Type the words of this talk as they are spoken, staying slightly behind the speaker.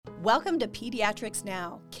Welcome to Pediatrics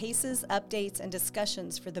Now, cases, updates, and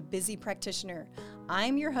discussions for the busy practitioner.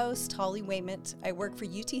 I'm your host, Holly Wayment. I work for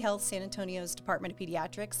UT Health San Antonio's Department of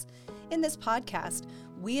Pediatrics. In this podcast,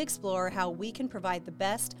 we explore how we can provide the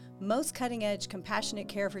best, most cutting-edge, compassionate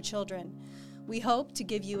care for children. We hope to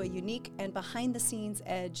give you a unique and behind-the-scenes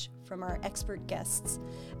edge from our expert guests.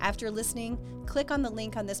 After listening, click on the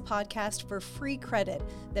link on this podcast for free credit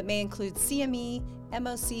that may include CME,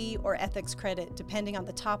 MOC, or ethics credit, depending on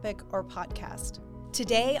the topic or podcast.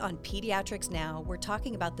 Today on Pediatrics Now, we're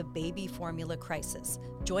talking about the baby formula crisis.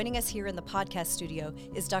 Joining us here in the podcast studio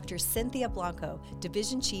is Dr. Cynthia Blanco,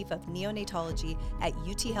 Division Chief of Neonatology at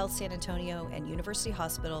UT Health San Antonio and University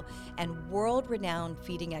Hospital, and world-renowned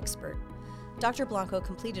feeding expert. Dr. Blanco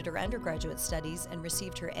completed her undergraduate studies and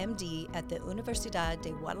received her MD at the Universidad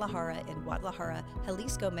de Guadalajara in Guadalajara,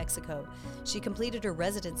 Jalisco, Mexico. She completed her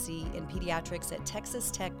residency in pediatrics at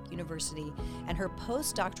Texas Tech University and her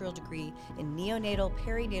postdoctoral degree in neonatal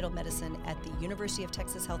perinatal medicine at the University of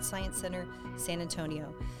Texas Health Science Center, San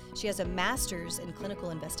Antonio. She has a master's in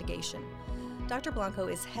clinical investigation. Dr. Blanco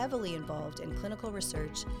is heavily involved in clinical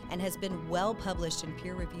research and has been well published in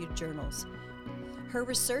peer-reviewed journals. Her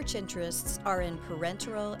research interests are in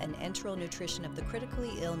parenteral and enteral nutrition of the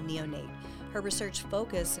critically ill neonate. Her research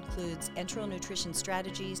focus includes enteral nutrition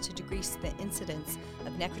strategies to decrease the incidence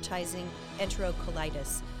of necrotizing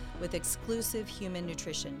enterocolitis with exclusive human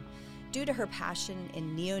nutrition. Due to her passion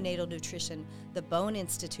in neonatal nutrition, the Bone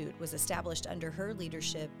Institute was established under her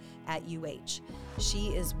leadership at UH.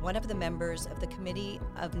 She is one of the members of the Committee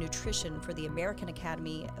of Nutrition for the American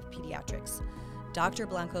Academy of Pediatrics. Dr.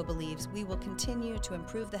 Blanco believes we will continue to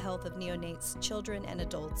improve the health of neonates, children, and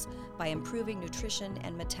adults by improving nutrition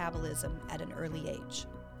and metabolism at an early age.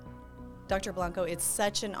 Dr. Blanco, it's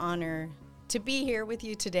such an honor to be here with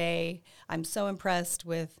you today. I'm so impressed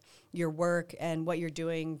with your work and what you're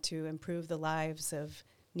doing to improve the lives of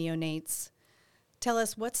neonates. Tell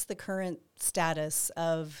us, what's the current status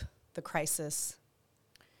of the crisis?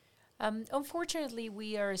 Unfortunately,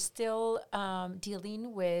 we are still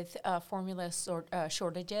dealing with formula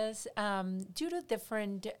shortages due to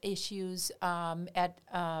different issues at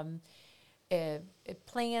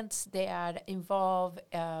plants that involve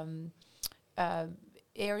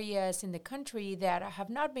areas in the country that have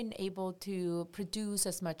not been able to produce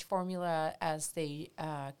as much formula as they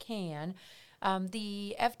can.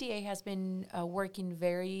 The FDA has been working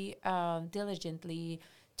very diligently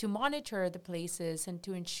to monitor the places and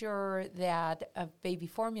to ensure that a baby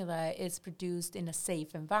formula is produced in a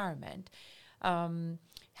safe environment.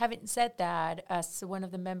 Having said that, as one of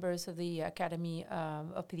the members of the Academy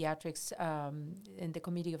of Pediatrics in the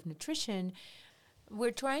Committee of Nutrition, we're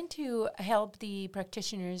trying to help the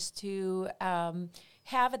practitioners to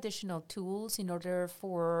have additional tools in order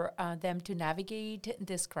for them to navigate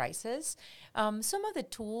this crisis. Some of the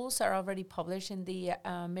tools are already published in the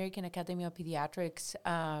American Academy of Pediatrics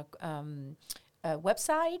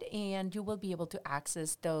website, and you will be able to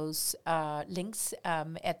access those links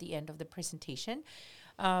at the end of the presentation.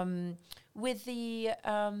 With the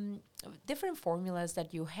different formulas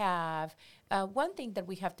that you have, one thing that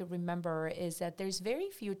we have to remember is that there's very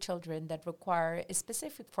few children that require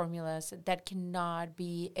specific formulas that cannot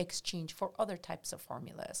be exchanged for other types of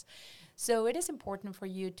formulas. So it is important for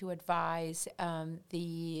you to advise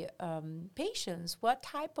the patients what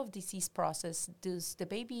type of disease process does the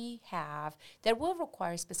baby have that will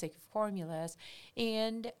require specific formulas.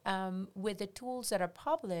 And with the tools that are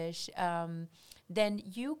published, then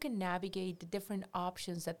you can navigate the different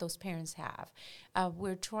options that those parents have.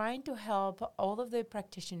 We're trying to help all of the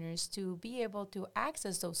practitioners to be able to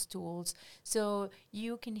access those tools so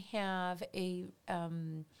you can have a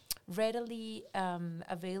readily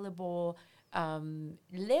available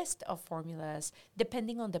list of formulas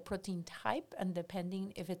depending on the protein type and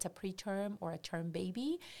depending if it's a preterm or a term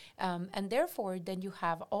baby. And therefore, then you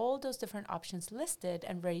have all those different options listed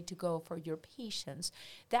and ready to go for your patients.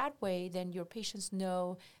 That way, then your patients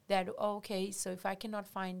know that, okay, so if I cannot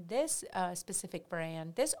find this specific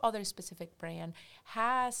brand, this other specific brand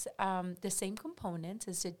has the same components,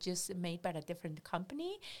 it's just made by a different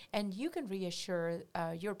company, and you can reassure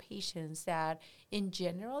your patients that in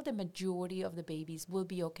general, the majority of the babies will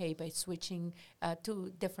be okay by switching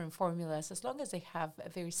to different formulas as long as they have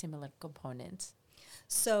very similar components.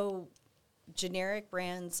 So generic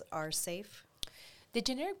brands are safe? The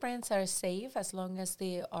generic brands are safe as long as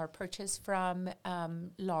they are purchased from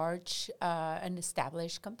large and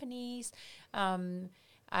established companies.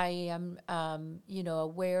 I am,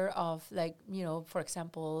 aware of, like, for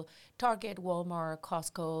example, Target, Walmart,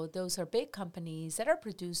 Costco. Those are big companies that are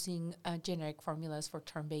producing generic formulas for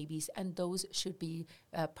term babies, and those should be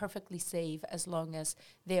perfectly safe as long as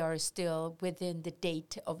they are still within the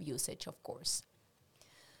date of usage, of course.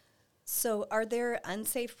 So are there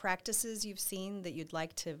unsafe practices you've seen that you'd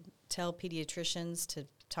like to tell pediatricians to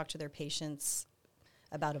talk to their patients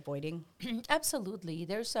about avoiding? Absolutely.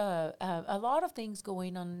 There's a lot of things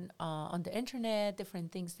going on the internet,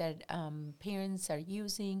 different things that parents are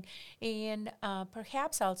using, and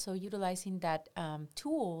perhaps also utilizing that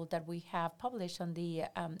tool that we have published on the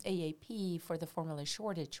AAP for the formula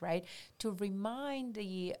shortage, right? To remind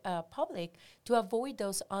the public to avoid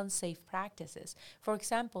those unsafe practices. For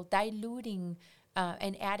example, diluting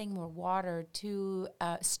and adding more water to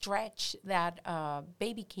stretch that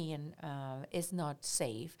baby can is not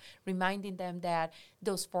safe. Reminding them that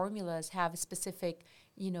those formulas have specific,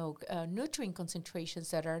 nutrient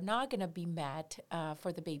concentrations that are not going to be met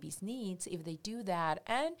for the baby's needs if they do that.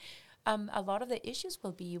 And a lot of the issues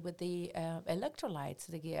will be with the electrolytes,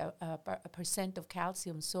 the percent of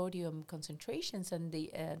calcium, sodium concentrations, and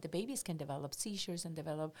the babies can develop seizures and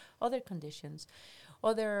develop other conditions.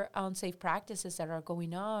 Other unsafe practices that are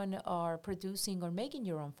going on are producing or making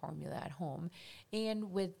your own formula at home.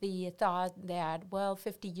 And with the thought that,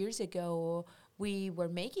 50 years ago, we were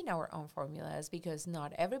making our own formulas because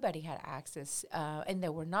not everybody had access, and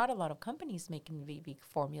there were not a lot of companies making baby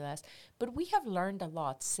formulas. But we have learned a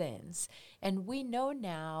lot since. And we know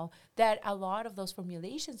now that a lot of those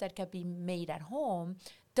formulations that can be made at home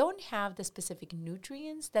don't have the specific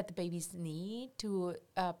nutrients that the babies need to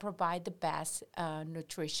provide the best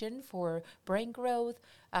nutrition for brain growth,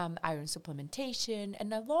 iron supplementation,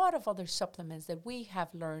 and a lot of other supplements that we have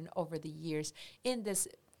learned over the years in this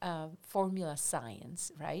formula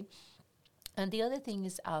science, right? And the other thing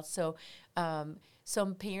is also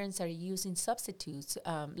some parents are using substitutes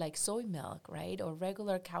like soy milk, right, or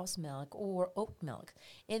regular cow's milk or oat milk,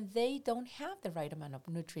 and they don't have the right amount of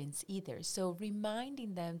nutrients either. So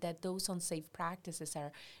reminding them that those unsafe practices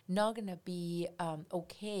are not going to be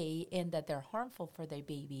okay and that they're harmful for their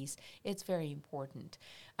babies, it's very important.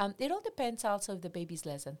 It all depends also if the baby's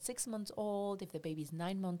less than 6 months old, if the baby's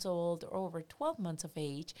 9 months old, or over 12 months of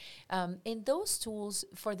age. And those tools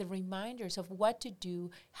for the reminders of what to do,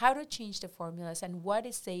 how to change the formulas, and what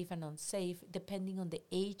is safe and unsafe, depending on the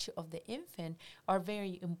age of the infant, are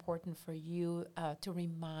very important for you to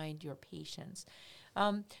remind your patients.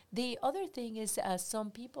 The other thing is some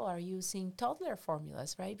people are using toddler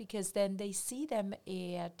formulas, right? Because then they see them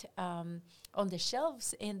at on the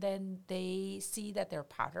shelves, and then they see that they're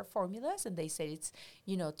powder formulas, and they say it's,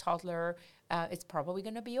 toddler. It's probably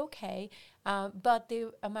going to be okay, but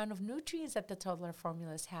the amount of nutrients that the toddler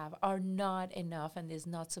formulas have are not enough and is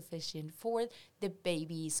not sufficient for the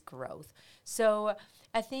baby's growth. So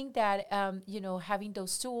I think that, having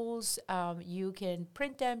those tools, you can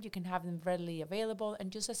print them, you can have them readily available,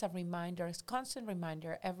 and just as a reminder, as constant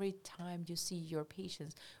reminder, every time you see your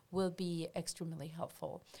patients will be extremely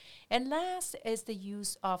helpful. And last is the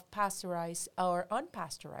use of pasteurized or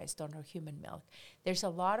unpasteurized donor human milk. There's a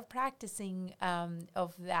lot of practicing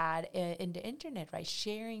of that in the internet, right?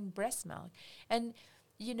 Sharing breast milk. And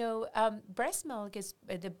breast milk is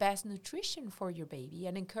the best nutrition for your baby,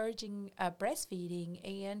 and encouraging breastfeeding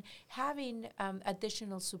and having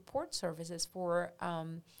additional support services for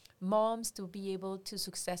moms to be able to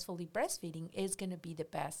successfully breastfeeding is going to be the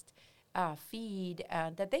best feed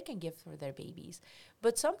that they can give for their babies.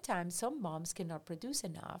 But sometimes some moms cannot produce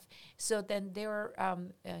enough. So then they're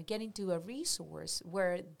getting to a resource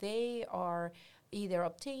where they are either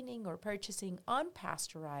obtaining or purchasing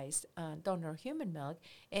unpasteurized donor human milk,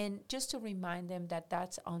 and just to remind them that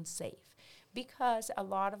that's unsafe. Because a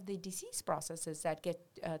lot of the disease processes that get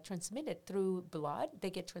transmitted through blood, they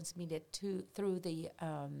get transmitted through the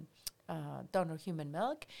donor human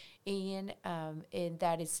milk, and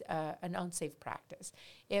that is an unsafe practice.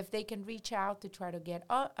 If they can reach out to try to get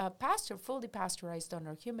fully pasteurized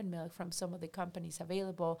donor human milk from some of the companies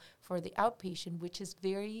available for the outpatient, which is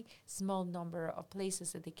very small number of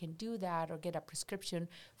places that they can do that, or get a prescription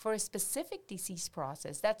for a specific disease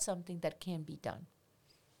process, that's something that can be done.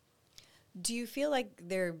 Do you feel like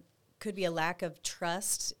there could be a lack of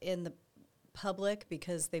trust in the public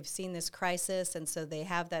because they've seen this crisis, and so they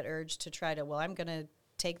have that urge to try to, I'm going to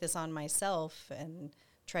take this on myself and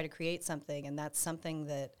try to create something, and that's something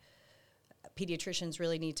that pediatricians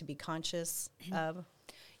really need to be conscious of?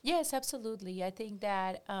 Yes, absolutely. I think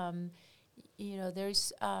that,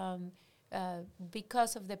 there's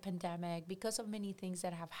because of the pandemic, because of many things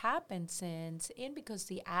that have happened since, and because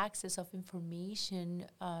the access of information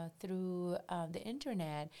through the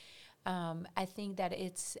internet, I think that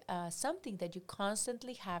it's something that you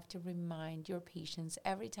constantly have to remind your patients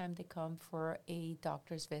every time they come for a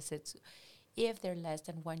doctor's visit. If they're less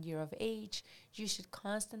than 1 year of age, you should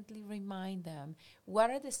constantly remind them what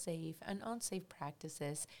are the safe and unsafe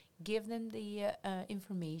practices, give them the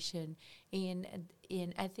information, and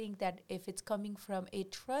I think that if it's coming from a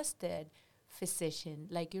trusted physician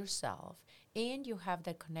like yourself and you have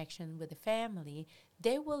that connection with the family,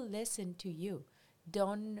 they will listen to you.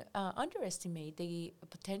 Don't underestimate the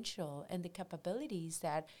potential and the capabilities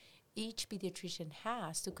that each pediatrician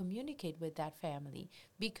has to communicate with that family,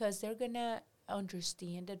 because they're going to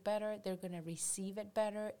understand it better, they're going to receive it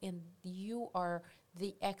better, and you are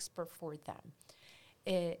the expert for them.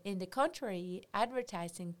 In the contrary,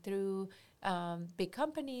 advertising through big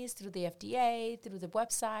companies, through the FDA, through the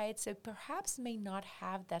websites, it perhaps may not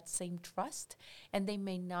have that same trust, and they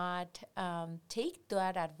may not take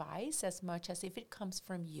that advice as much as if it comes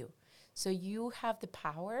from you. So you have the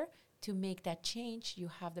power to make that change. You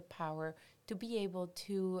have the power to be able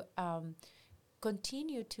to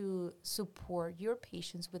continue to support your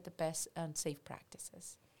patients with the best and safe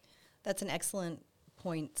practices. That's an excellent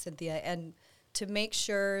point, Cynthia. And to make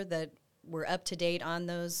sure that we're up to date on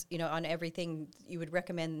those, on everything, you would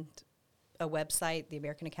recommend a website, the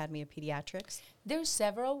American Academy of Pediatrics? There's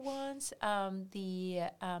several ones. The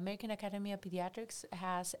American Academy of Pediatrics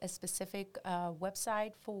has a specific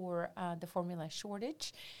website for the formula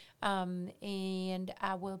shortage. And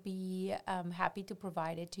I will be happy to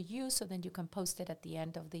provide it to you, so then you can post it at the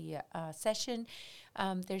end of the session.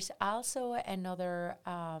 There's also another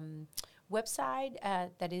website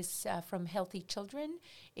that is from Healthy Children,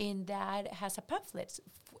 and that has a pamphlet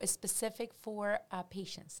specific for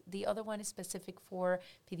patients. The other one is specific for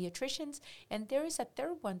pediatricians, and there is a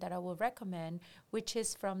third one that I will recommend, which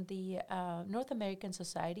is from the North American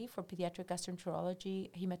Society for Pediatric Gastroenterology,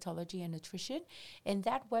 Hematology, and Nutrition, and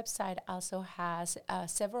that website also has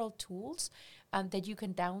several tools that you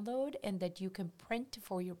can download and that you can print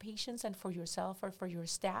for your patients and for yourself or for your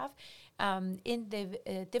staff in the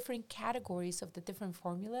different categories of the different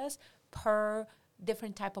formulas per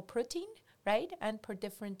different type of protein, right? And per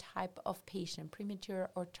different type of patient, premature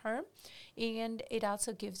or term. And it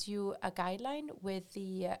also gives you a guideline with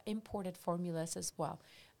the imported formulas as well.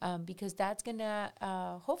 Because that's going to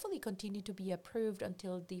hopefully continue to be approved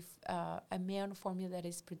until the amount of formula that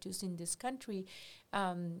is produced in this country,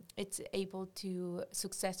 it's able to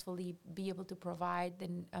successfully be able to provide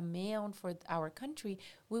the amount for our country.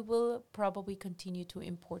 We will probably continue to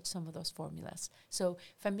import some of those formulas. So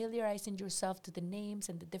familiarizing yourself to the names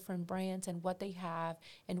and the different brands and what they have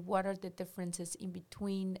and what are the differences in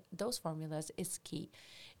between those formulas is key.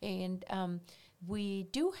 And we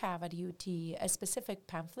do have at UT a specific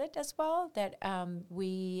pamphlet as well that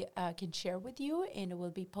we can share with you, and it will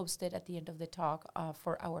be posted at the end of the talk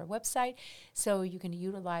for our website, so you can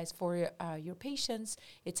utilize for your patients.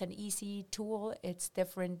 It's an easy tool. It's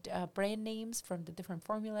different brand names from the different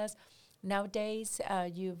formulas. Nowadays,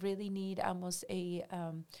 you really need almost a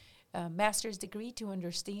master's degree to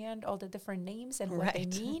understand all the different names and what they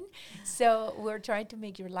mean. So we're trying to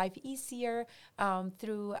make your life easier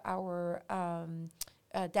through our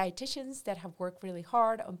dietitians that have worked really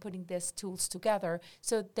hard on putting these tools together.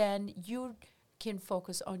 So then you can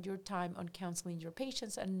focus on your time on counseling your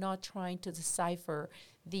patients and not trying to decipher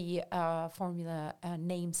the formula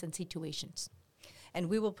names and situations. And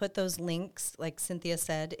we will put those links, like Cynthia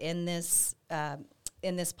said, in this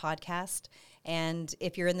podcast. And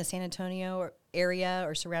if you're in the San Antonio area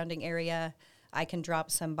or surrounding area, I can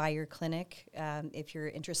drop some by your clinic. If you're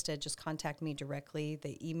interested, just contact me directly.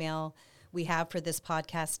 The email we have for this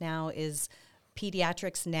podcast now is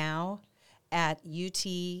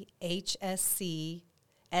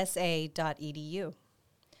pediatricsnow@uthscsa.edu.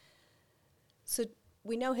 So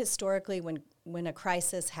we know historically when a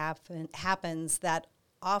crisis happens, that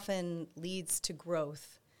often leads to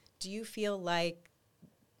growth. Do you feel like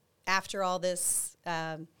after all this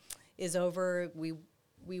is over, we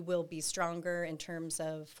will be stronger in terms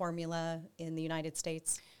of formula in the United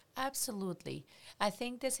States? Absolutely. I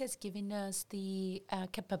think this has given us the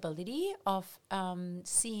capability of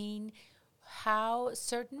seeing how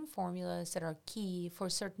certain formulas that are key for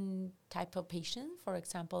certain type of patient. For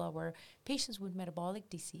example, our patients with metabolic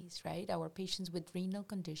disease, right? Our patients with renal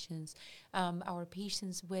conditions, our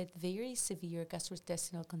patients with very severe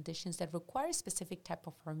gastrointestinal conditions that require a specific type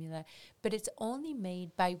of formula, but it's only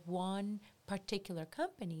made by one particular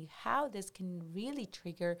company. How this can really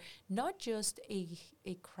trigger not just a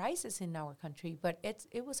crisis in our country, but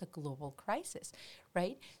it was a global crisis,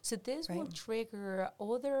 right? So this will trigger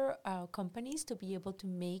other companies to be able to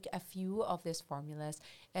make a few of these formulas,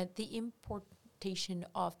 and the importation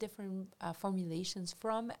of different formulations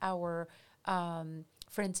from our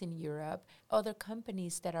friends in Europe, other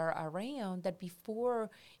companies that are around, that before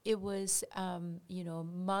it was,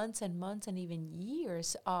 months and months and even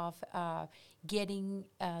years of getting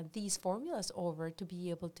these formulas over to be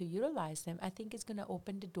able to utilize them. I think it's going to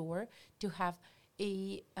open the door to have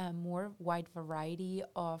a more wide variety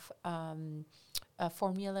of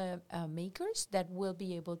formula makers that will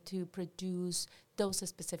be able to produce those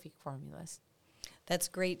specific formulas. That's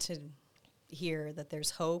great to hear that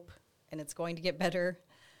there's hope and it's going to get better.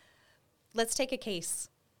 Let's take a case.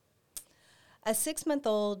 A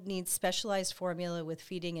 6-month-old needs specialized formula with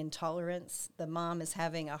feeding intolerance. The mom is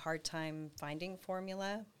having a hard time finding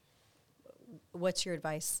formula. What's your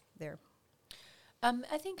advice there?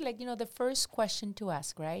 I think, the first question to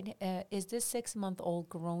ask, right, is this 6-month-old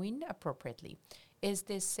growing appropriately? Is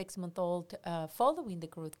this 6-month-old following the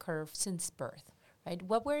growth curve since birth? Right?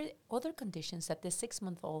 What were other conditions that the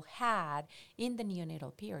 6-month-old had in the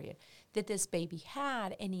neonatal period? Did this baby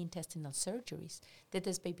had any intestinal surgeries? Did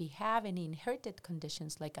this baby have any inherited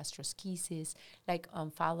conditions like gastroschisis, like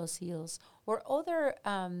omphalocele, or other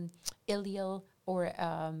ileal or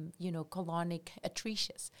colonic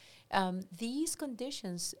atresia? These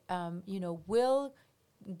conditions, will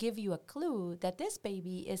give you a clue that this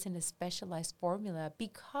baby is in a specialized formula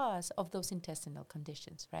because of those intestinal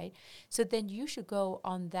conditions, right? So then you should go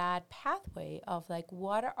on that pathway of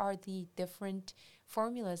what are the different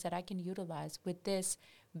formulas that I can utilize with this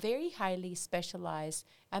very highly specialized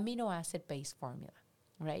amino acid based formula,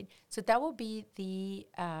 right? So that will be the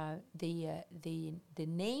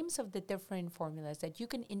names of the different formulas that you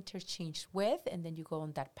can interchange with, and then you go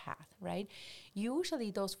on that path, right?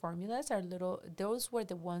 Usually those formulas those were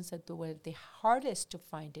the ones that were the hardest to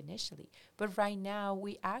find initially. But right now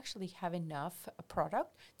we actually have enough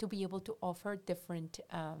product to be able to offer different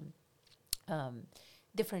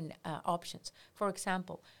options. For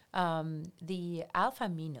example, the Alpha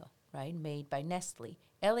Amino, right, made by Nestle,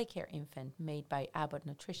 LA Care Infant, made by Abbott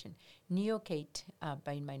Nutrition, Neocate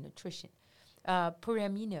by My Nutrition, Pure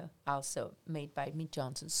Amino, also made by Mead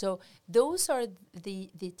Johnson. So those are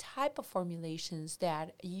the type of formulations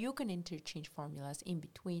that you can interchange formulas in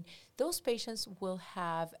between. Those patients will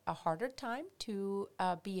have a harder time to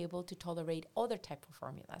be able to tolerate other type of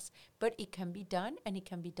formulas, but it can be done, and it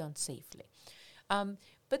can be done safely.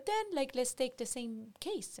 But then, let's take the same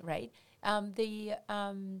case, right?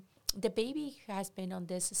 The baby has been on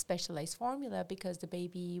this specialized formula because the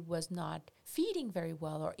baby was not feeding very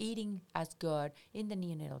well or eating as good in the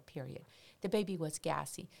neonatal period. The baby was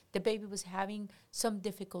gassy. The baby was having some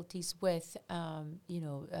difficulties with,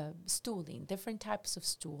 stooling, different types of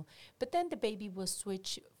stool. But then the baby was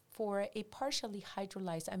switched for a partially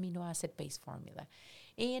hydrolyzed amino acid-based formula.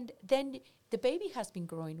 And then the baby has been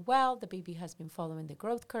growing well. The baby has been following the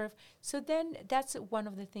growth curve. So then that's one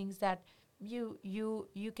of the things that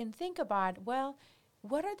you can think about. Well,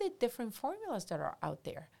 what are the different formulas that are out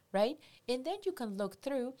there, right? And then you can look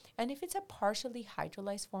through, and if it's a partially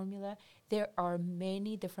hydrolyzed formula, there are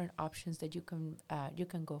many different options that you can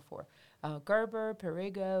go for. Gerber,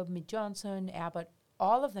 Perrigo, Mead Johnson, Abbott.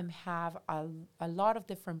 All of them have a lot of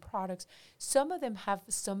different products. Some of them have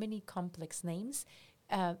so many complex names,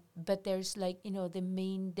 but there's the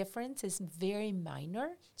main difference is very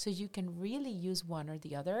minor. So you can really use one or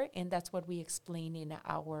the other, and that's what we explain in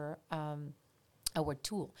our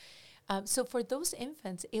tool. So for those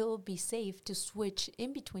infants, it will be safe to switch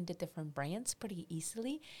in between the different brands pretty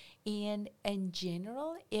easily. And in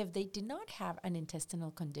general, if they do not have an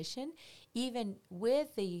intestinal condition, even with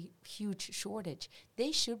a huge shortage,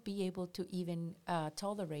 they should be able to even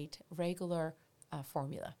tolerate regular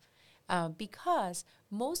formula. Because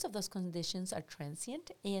most of those conditions are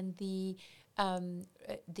transient, and the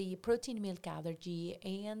protein milk allergy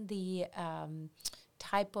and the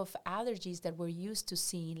type of allergies that we're used to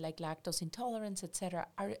seeing, like lactose intolerance, etc.,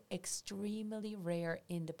 are extremely rare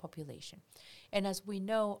in the population. And as we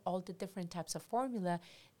know, all the different types of formula,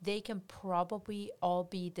 they can probably all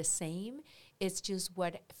be the same. It's just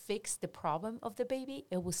what fixed the problem of the baby.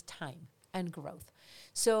 It was time. and growth.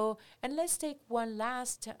 So, and let's take one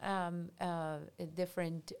last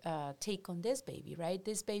different take on this baby, right?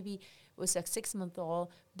 This baby was like 6-month-old,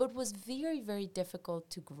 but was very, very difficult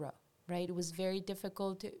to grow, right? It was very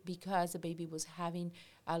difficult because the baby was having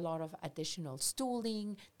a lot of additional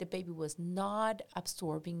stooling. The baby was not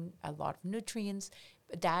absorbing a lot of nutrients.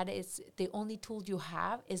 That is the only tool you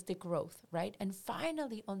have is the growth, right? And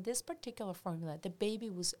finally, on this particular formula, the baby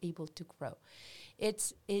was able to grow.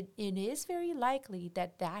 It is very likely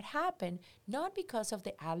that happened not because of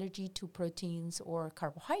the allergy to proteins or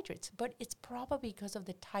carbohydrates, but it's probably because of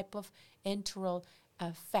the type of enteral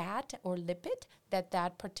fat or lipid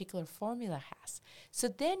that particular formula has. So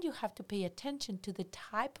then you have to pay attention to the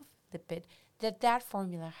type of lipid that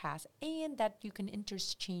formula has, and that you can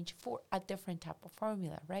interchange for a different type of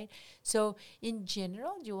formula, right? So in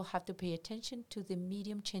general, you will have to pay attention to the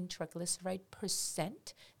medium chain triglyceride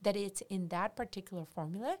percent that it's in that particular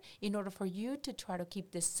formula in order for you to try to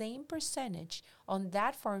keep the same percentage on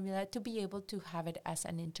that formula to be able to have it as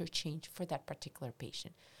an interchange for that particular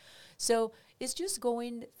patient. So it's just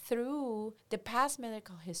going through the past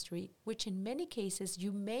medical history, which in many cases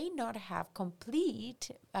you may not have complete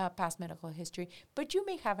past medical history, but you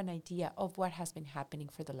may have an idea of what has been happening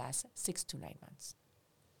for the last 6 to 9 months.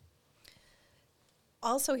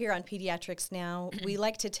 Also here on Pediatrics Now, we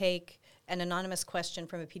like to take an anonymous question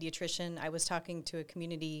from a pediatrician. I was talking to a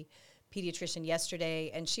community pediatrician yesterday,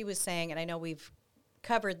 and she was saying, and I know we've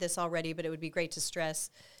covered this already, but it would be great to stress,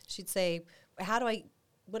 she'd say,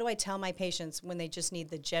 what do I tell my patients when they just need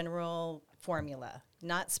the general formula,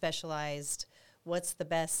 not specialized? What's the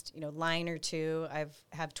best, line or two?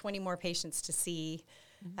 Have 20 more patients to see.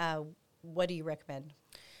 What do you recommend?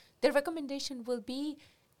 The recommendation will be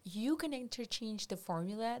you can interchange the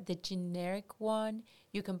formula, the generic one.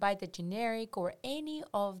 You can buy the generic or any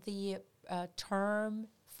of the term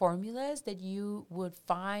formulas that you would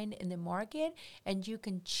find in the market, and you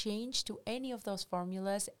can change to any of those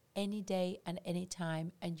formulas any day and any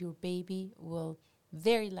time, and your baby will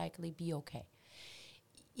very likely be okay.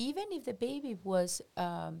 Even if the baby was,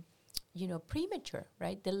 premature,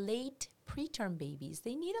 right? The late preterm babies,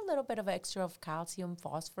 they need a little bit of extra of calcium,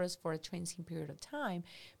 phosphorus for a transient period of time,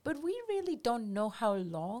 but we really don't know how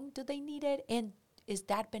long do they need it, and is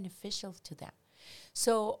that beneficial to them?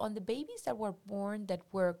 So on the babies that were born that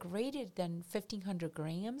were greater than 1,500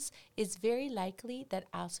 grams, it's very likely that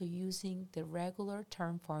also using the regular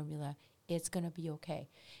term formula, it's going to be okay.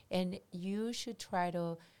 And you should try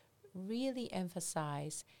to really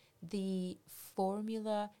emphasize the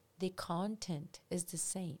formula, the content is the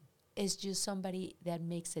same. It's just somebody that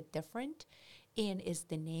makes it different, and is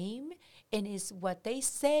the name, and is what they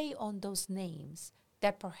say on those names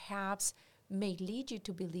that perhaps may lead you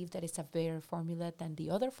to believe that it's a better formula than the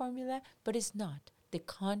other formula, but it's not. The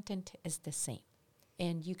content is the same,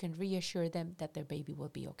 and you can reassure them that their baby will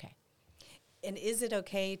be okay. And is it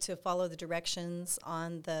okay to follow the directions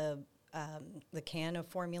on the can of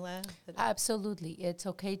formula? Absolutely. It's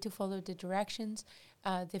okay to follow the directions.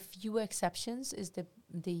 The few exceptions is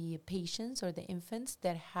the patients or the infants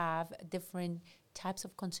that have different types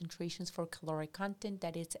of concentrations for caloric content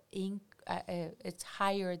that it's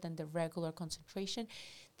higher than the regular concentration.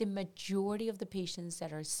 The majority of the patients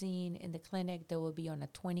that are seen in the clinic, they will be on a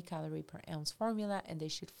 20 calorie per ounce formula, and they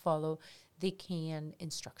should follow the can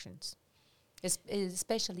instructions,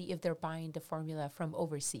 especially if they're buying the formula from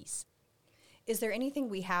overseas. Is there anything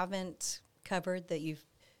we haven't covered that you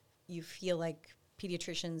feel like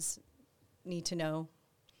pediatricians need to know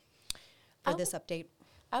for this update?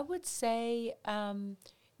 I would say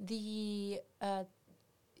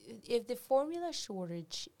if the formula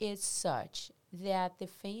shortage is such that the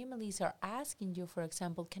families are asking you, for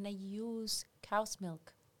example, can I use cow's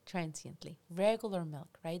milk transiently, regular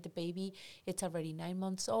milk, right? The baby, it's already 9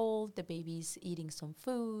 months old. The baby's eating some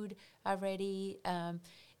food already.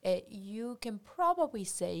 You can probably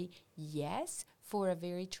say yes for a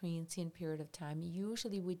very transient period of time.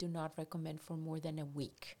 Usually we do not recommend for more than a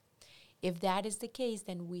week. If that is the case,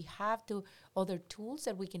 then we have other tools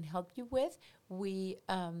that we can help you with. WIC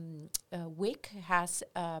has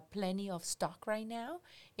plenty of stock right now.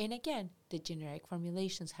 And again, the generic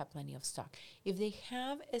formulations have plenty of stock. If they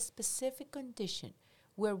have a specific condition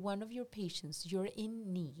where one of your patients, you're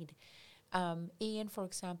in need, and, for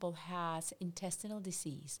example, has intestinal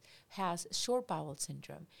disease, has short bowel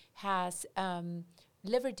syndrome, has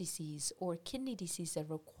liver disease or kidney disease that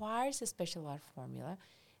requires a specialized formula,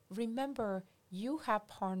 remember, you have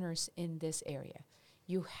partners in this area.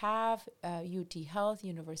 You have UT Health,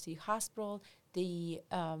 University Hospital, the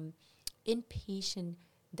inpatient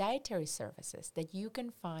dietary services that you can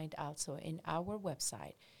find also in our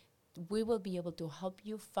website. we will be able to help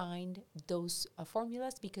you find those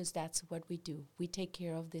formulas, because that's what we do. We take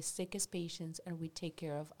care of the sickest patients, and we take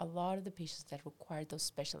care of a lot of the patients that require those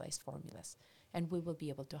specialized formulas, and we will be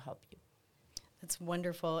able to help you. That's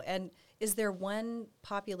wonderful. And is there one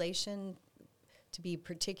population to be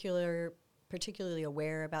particularly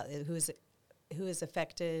aware about who is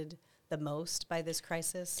affected the most by this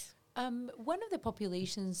crisis? One of the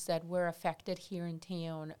populations that were affected here in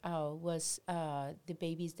town was the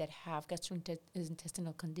babies that have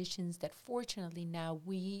gastrointestinal conditions that fortunately now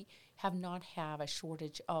we have not have a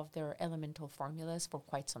shortage of their elemental formulas for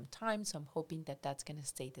quite some time, so I'm hoping that that's going to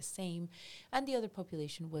stay the same. And the other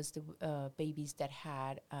population was the babies that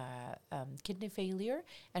had kidney failure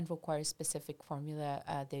and require specific formula,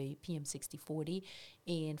 the PM6040,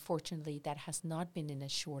 and fortunately that has not been in a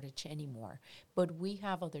shortage anymore. But we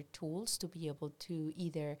have other tools to be able to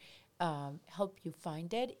either help you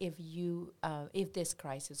find it if this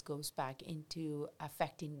crisis goes back into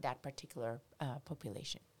affecting that particular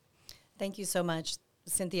population. Thank you so much,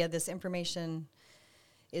 Cynthia. This information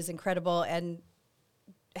is incredible. And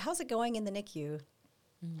how's it going in the NICU?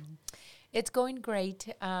 It's going great.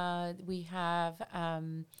 We have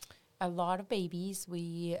a lot of babies.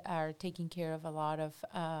 We are taking care of a lot of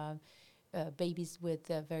babies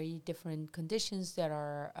with very different conditions that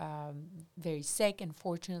are very sick. And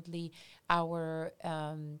fortunately, our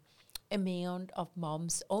amount of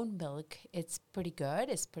mom's own milk, it's pretty good.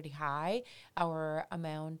 It's pretty high. Our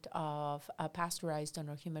amount of pasteurized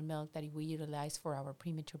donor human milk that we utilize for our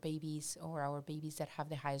premature babies or our babies that have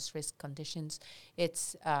the highest risk conditions,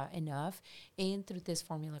 it's enough. And through this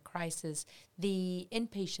formula crisis, the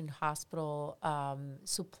inpatient hospital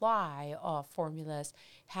supply of formulas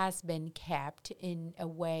has been kept in a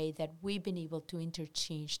way that we've been able to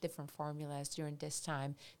interchange different formulas during this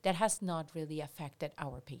time that has not really affected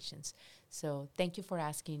our patients. So thank you for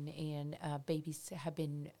asking, and babies have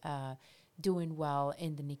been doing well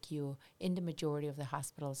in the NICU in the majority of the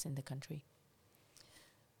hospitals in the country.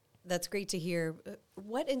 That's great to hear.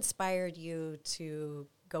 What inspired you to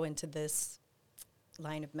go into this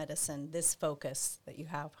line of medicine, this focus that you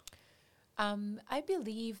have? I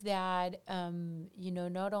believe that,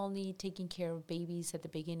 not only taking care of babies at the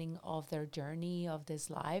beginning of their journey of this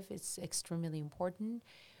life is extremely important,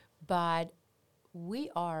 but we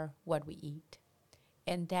are what we eat.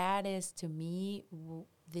 And that is, to me,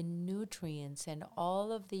 the nutrients and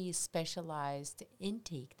all of the specialized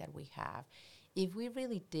intake that we have. If we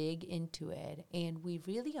really dig into it and we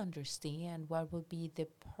really understand what will be the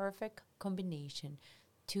perfect combination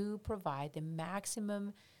to provide the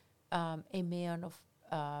maximum amount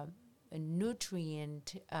of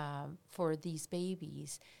nutrient for these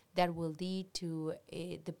babies that will lead to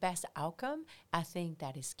the best outcome, I think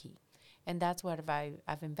that is key. And that's what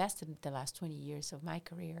I've invested the last 20 years of my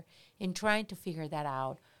career in trying to figure that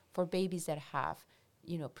out for babies that have,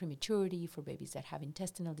 prematurity, for babies that have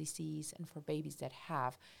intestinal disease, and for babies that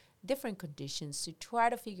have different conditions, to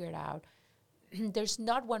try to figure it out. There's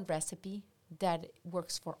not one recipe that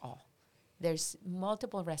works for all. There's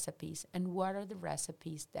multiple recipes, and what are the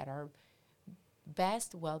recipes that are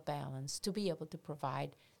best, well-balanced to be able to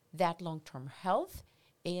provide that long-term health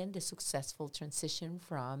and the successful transition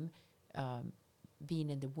from being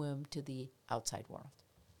in the womb to the outside world.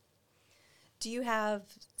 Do you have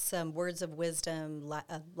some words of wisdom,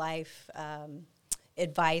 life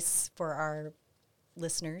advice for our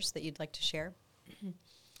listeners that you'd like to share?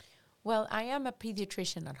 Well, I am a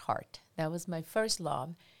pediatrician at heart. That was my first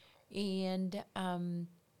love. And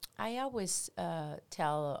I always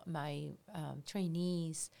tell my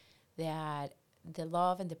trainees that the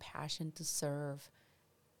love and the passion to serve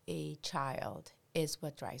a child is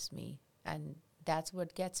what drives me. And that's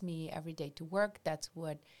what gets me every day to work. That's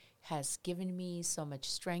what has given me so much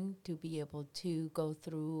strength to be able to go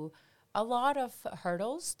through a lot of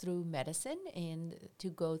hurdles through medicine and to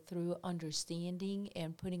go through understanding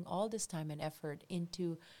and putting all this time and effort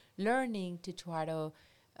into learning to try to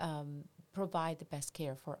provide the best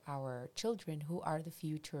care for our children who are the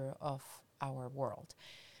future of our world.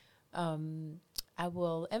 I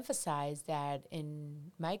will emphasize that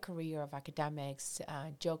in my career of academics,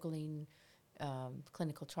 juggling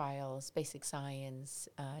clinical trials, basic science,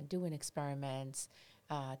 doing experiments,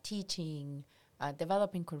 teaching,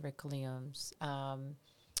 developing curriculums,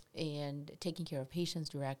 and taking care of patients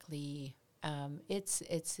directly,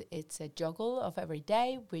 it's a juggle of every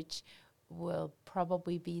day, which will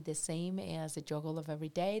probably be the same as a juggle of every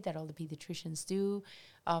day that all the pediatricians do,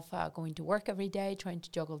 of going to work every day, trying to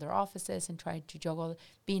juggle their offices and trying to juggle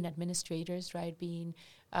being administrators, right, being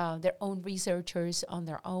their own researchers on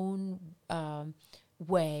their own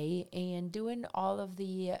way and doing all of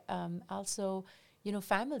the also,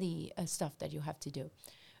 family stuff that you have to do.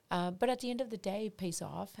 But at the end of the day, it pays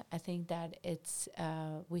off. I think that it's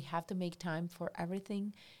we have to make time for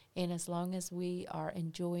everything. And as long as we are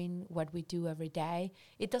enjoying what we do every day,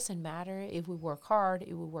 it doesn't matter if we work hard,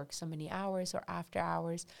 if we work so many hours or after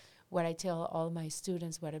hours. What I tell all my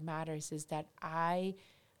students, what it matters is that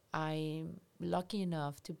I'm lucky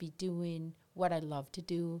enough to be doing what I love to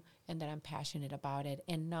do and that I'm passionate about it.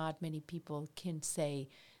 And not many people can say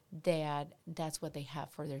that that's what they have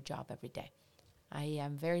for their job every day. I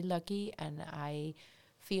am very lucky, and I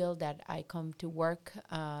feel that I come to work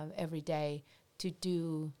every day to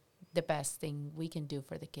do the best thing we can do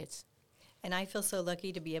for the kids. And I feel so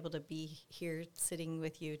lucky to be able to be here sitting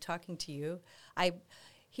with you, talking to you.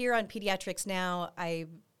 Here on Pediatrics Now, I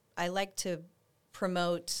like to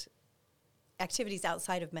promote activities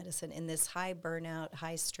outside of medicine in this high burnout,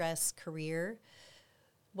 high stress career.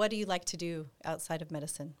 What do you like to do outside of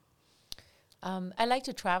medicine? I like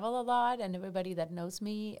to travel a lot, and everybody that knows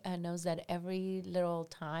me knows that every little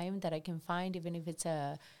time that I can find, even if it's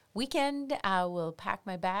a weekend, I will pack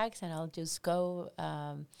my bags and I'll just go.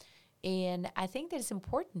 And I think that it's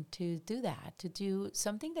important to do that, to do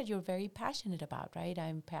something that you're very passionate about, right?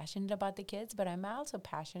 I'm passionate about the kids, but I'm also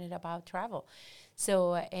passionate about travel.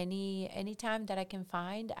 So any time that I can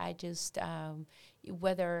find, I just,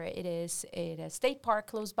 whether it is at a state park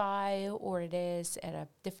close by or it is at a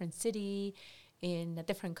different city in a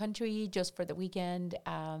different country just for the weekend,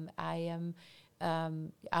 I am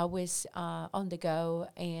always on the go.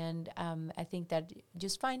 And I think that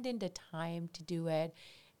just finding the time to do it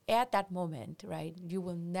at that moment, right? You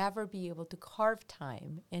will never be able to carve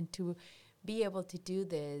time and to be able to do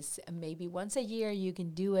this. And maybe once a year you can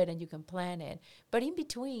do it and you can plan it. But in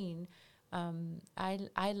between,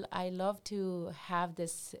 I love to have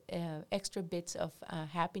this extra bits of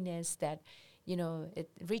happiness that, it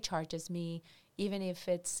recharges me, even if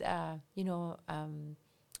it's, a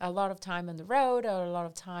lot of time on the road or a lot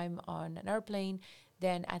of time on an airplane.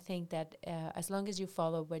 Then I think that as long as you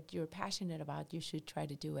follow what you're passionate about, you should try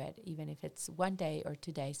to do it, even if it's 1 day or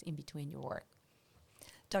 2 days in between your work.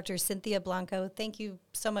 Dr. Cynthia Blanco, thank you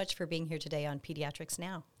so much for being here today on Pediatrics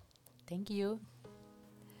Now. Thank you.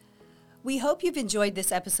 We hope you've enjoyed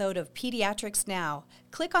this episode of Pediatrics Now.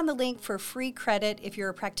 Click on the link for free credit if you're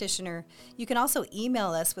a practitioner. You can also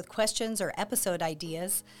email us with questions or episode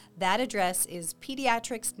ideas. That address is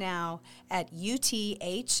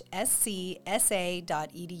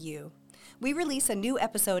pediatricsnow@uthscsa.edu. We release a new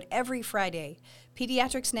episode every Friday.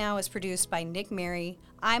 Pediatrics Now is produced by Nick Mary.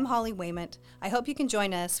 I'm Holly Wayment. I hope you can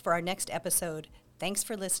join us for our next episode. Thanks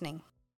for listening.